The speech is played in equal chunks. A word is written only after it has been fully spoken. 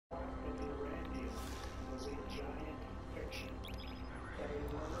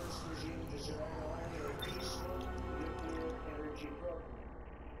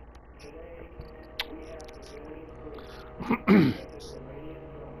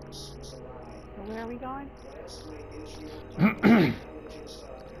Where are we going?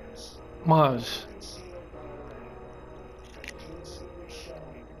 Mars.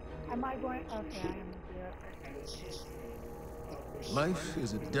 Am I going? Okay, I am here. Life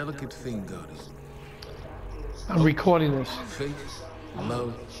is a delicate thing, Guardian. I'm recording this. Faith,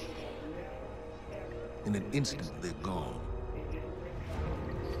 love, in an instant they're gone.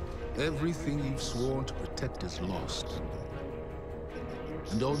 Everything you've sworn to protect is lost.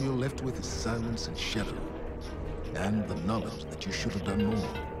 And all you're left with is silence and shadow, and the knowledge that you should have done more.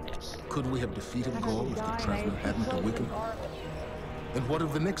 Could we have defeated Gaul if the Traveler hadn't awakened? And what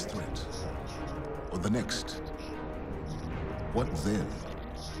of the next threat? Or the next? What then?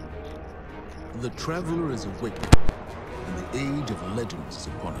 The Traveler is awakened, and the age of legends is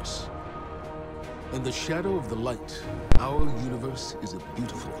upon us. In the shadow of the light, our universe is a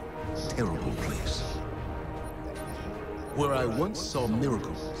beautiful, terrible place. Where I once saw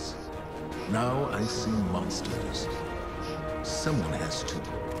miracles, now I see monsters. Someone has to.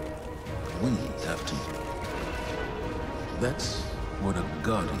 We have to. That's what a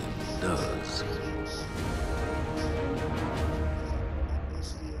Guardian does.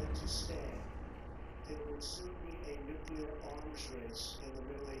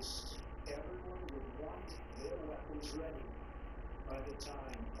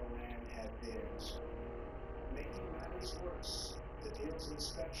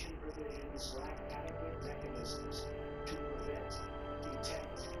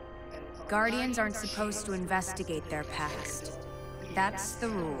 Guardians aren't supposed to investigate their past. That's the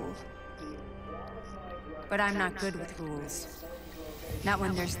rule. But I'm not good with rules. Not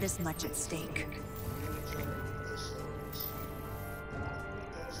when there's this much at stake.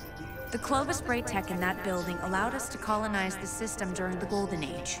 The Clovis Bray tech in that building allowed us to colonize the system during the Golden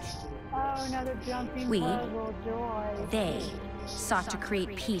Age. Oh, another jumping We, puzzle, joy. they, sought to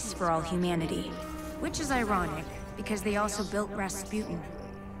create peace for all humanity. Which is ironic, because they also built Rasputin,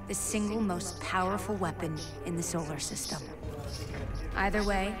 the single most powerful weapon in the solar system. Either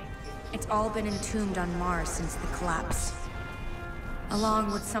way, it's all been entombed on Mars since the collapse.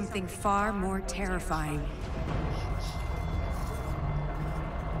 Along with something far more terrifying.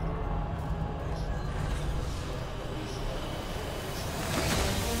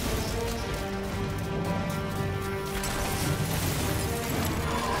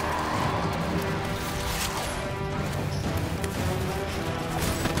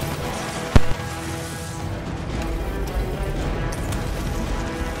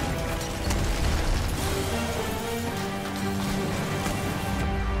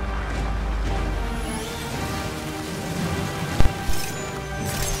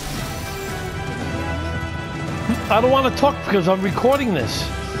 I don't want to talk because I'm recording this.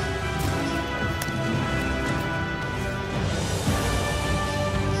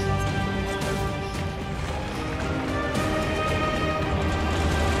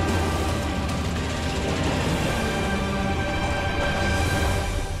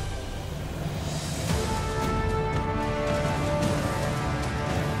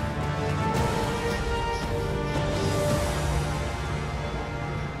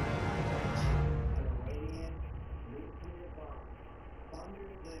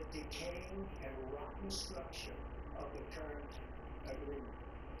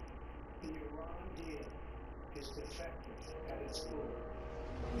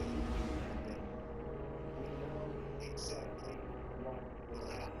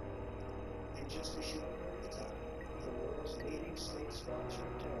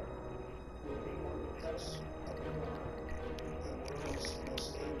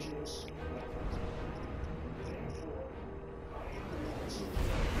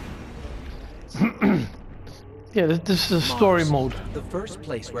 Yeah, this is a story mode. The first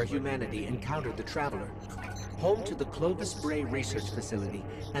place where humanity encountered the Traveler. Home to the Clovis Bray Research Facility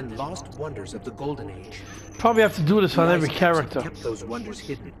and lost wonders of the Golden Age. Probably have to do this on every character. Kept those wonders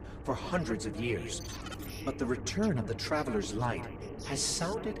hidden for hundreds of years. But the return of the Traveler's light has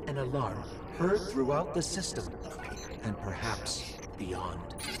sounded an alarm heard throughout the system, and perhaps beyond.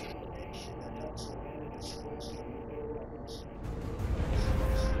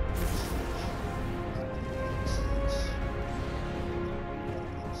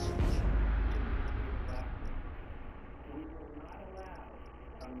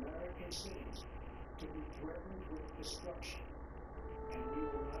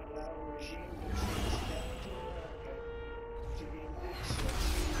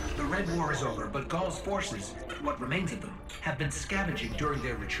 The Red War is over, but Gaul's forces, what remains of them, have been scavenging during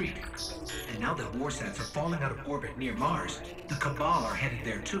their retreat. And now that warsats are falling out of orbit near Mars, the Cabal are headed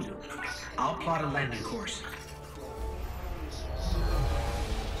there too. I'll plot a landing course.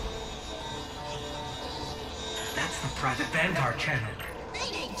 That's the private Vanguard channel.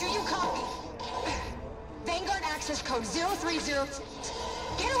 Mayday, do you copy? Vanguard access code 030.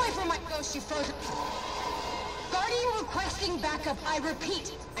 Get away from my ghost, you frozen. Guardian requesting backup. I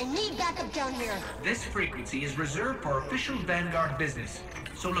repeat, I need backup down here. This frequency is reserved for official Vanguard business.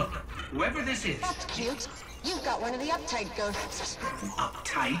 So look, whoever this is... That's cute. You've got one of the uptight ghosts.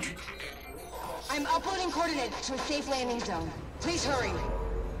 Uptight? I'm uploading coordinates to a safe landing zone. Please hurry.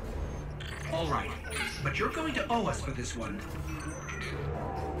 All right, but you're going to owe us for this one.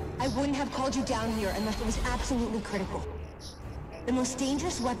 I wouldn't have called you down here unless it was absolutely critical. The most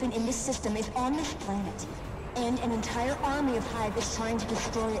dangerous weapon in this system is on this planet. And an entire army of Hive is trying to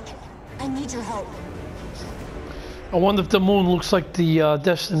destroy it. I need your help. I wonder if the moon looks like the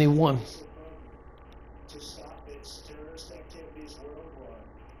Destiny 1. I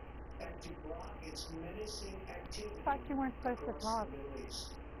thought you weren't supposed to talk.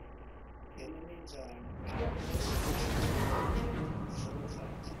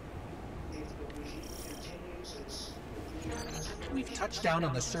 We've touched down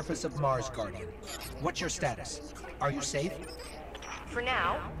on the surface of Mars, Guardian. What's your status? Are you safe? For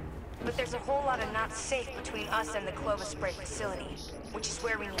now, but there's a whole lot of not safe between us and the Clovis Spray facility, which is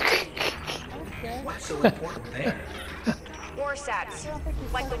where we need to be. What's so important there? Warsats,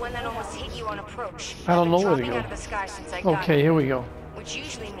 like the one that almost hit you on approach. I don't know where to dropping go. out of the sky since I got Okay, here we go. which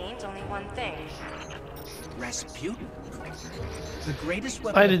usually means only one thing. Rasputin? The greatest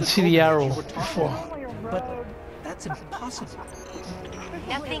weapon I of didn't the see the Golden arrow Age you were talking before. about. Only a But road. that's impossible.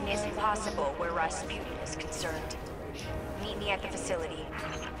 Nothing is impossible where Rasputin is concerned. Meet me at the facility.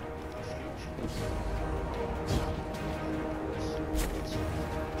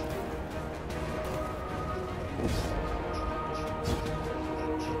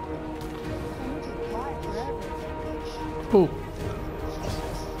 Fly forever. Ooh.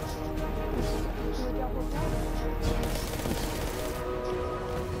 Do a double jump.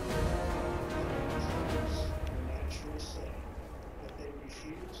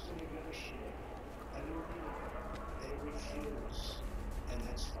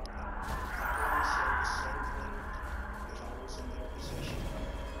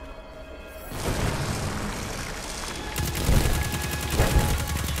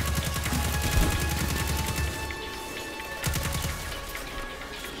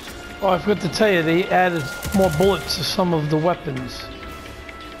 Oh, I forgot to tell you, they added more bullets to some of the weapons.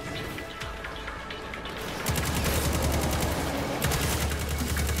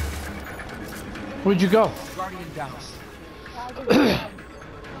 Where'd you go? Guardian down.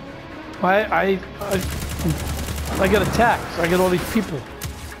 I got attacked. I got all these people.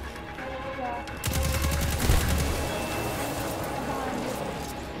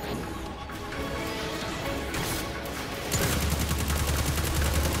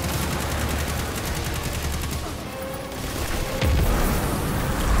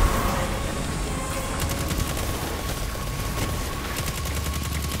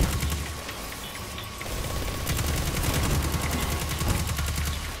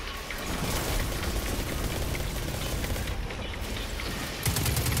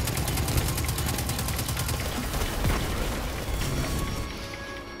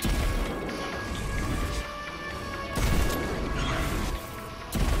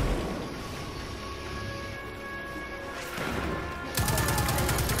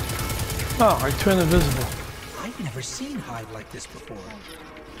 Oh, I turned invisible. I've never seen Hive like this before.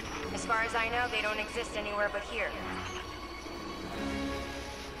 As far as I know, they don't exist anywhere but here.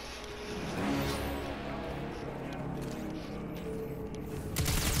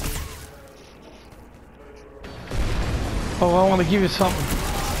 Oh, I want to give you something.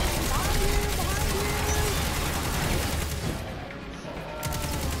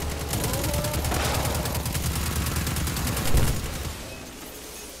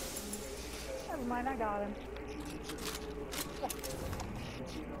 Never mind, I got him.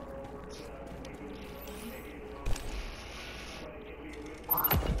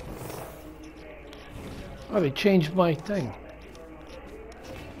 Oh, they changed my thing.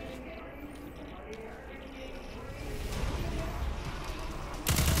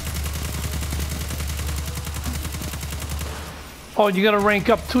 Oh, you gotta rank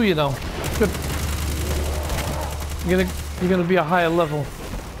up too, you know. Good. You're gonna be a higher level.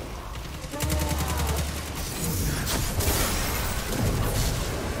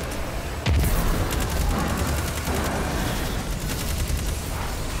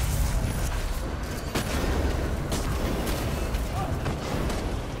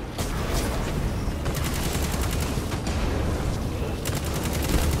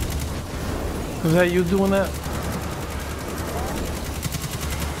 Is that you doing that?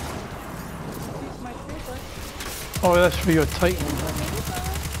 My super. Oh, that's for your Titan.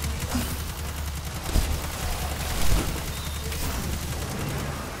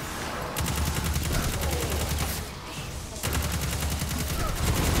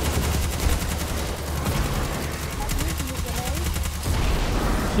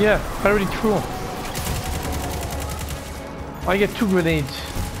 Yeah, I already threw them. I get 2 grenades.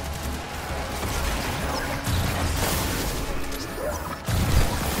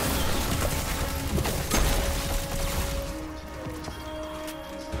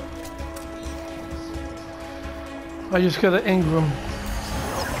 I just got an Ingram.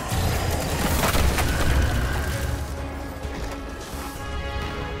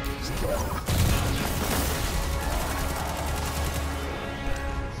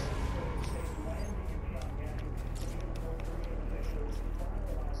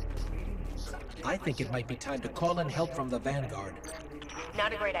 I think it might be time to call in help from the Vanguard.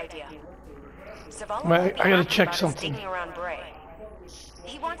 Not a great idea. Zavala Right, won't be I gotta happy check about us something. digging around Bray.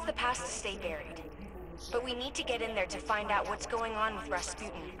 He wants the past to stay buried. But we need to get in there to find out what's going on with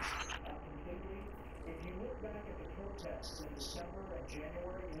Rasputin.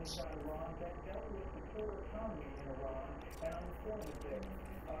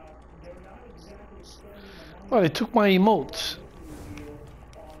 Oh, they took my emotes.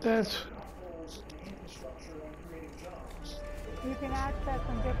 That's... You can access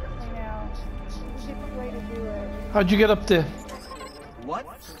them differently now. There's a different way to do it. How'd you get up there? What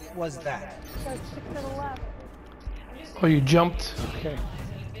was that? So stick to the left. Oh, you jumped? Okay.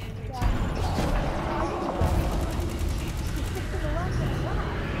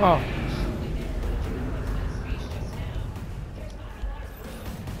 Oh.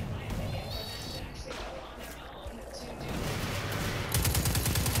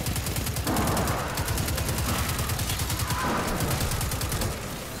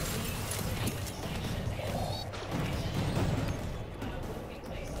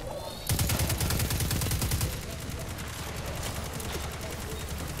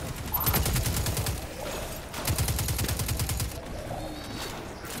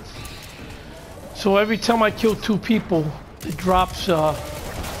 So every time I kill 2 people, it drops a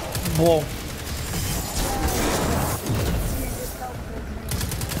ball.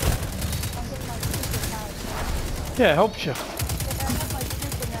 Yeah, it helps you.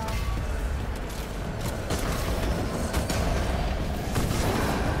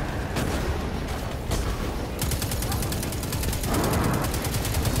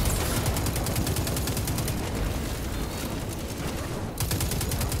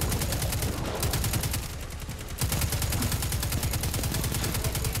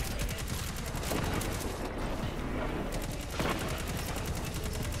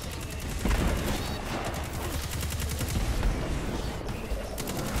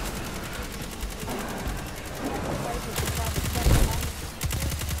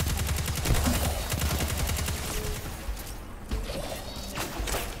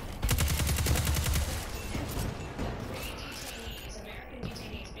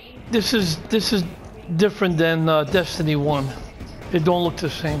 This is different than Destiny 1. They don't look the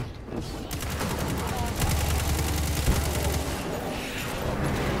same.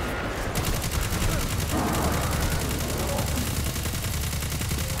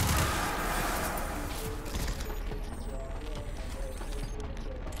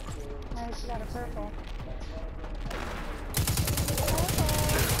 I just got a purple.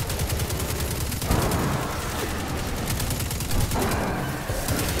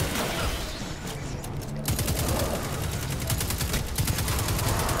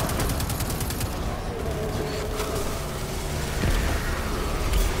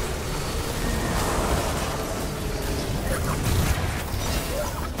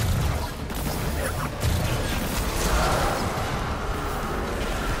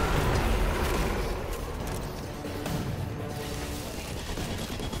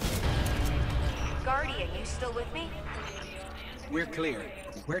 Still with me? We're clear.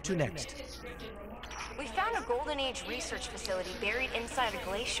 Where to next? We found a Golden Age research facility buried inside a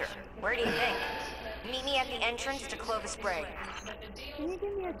glacier. Where do you think? Meet me at the entrance to Clovis Bray. Can you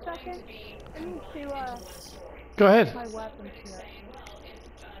give me a second? I need to, Go ahead. my weapons here.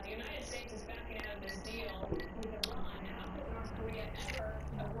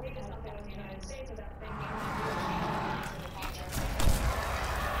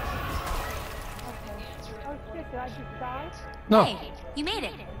 Oh shit, did I just die? No. Hey, you made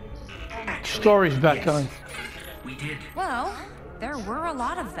it. Story's back Yes. on. We did. Well, there were a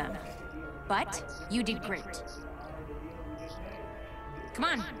lot of them. But you did great. Come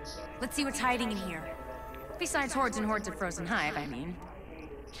on, let's see what's hiding in here. Besides hordes and hordes of frozen hive, I mean.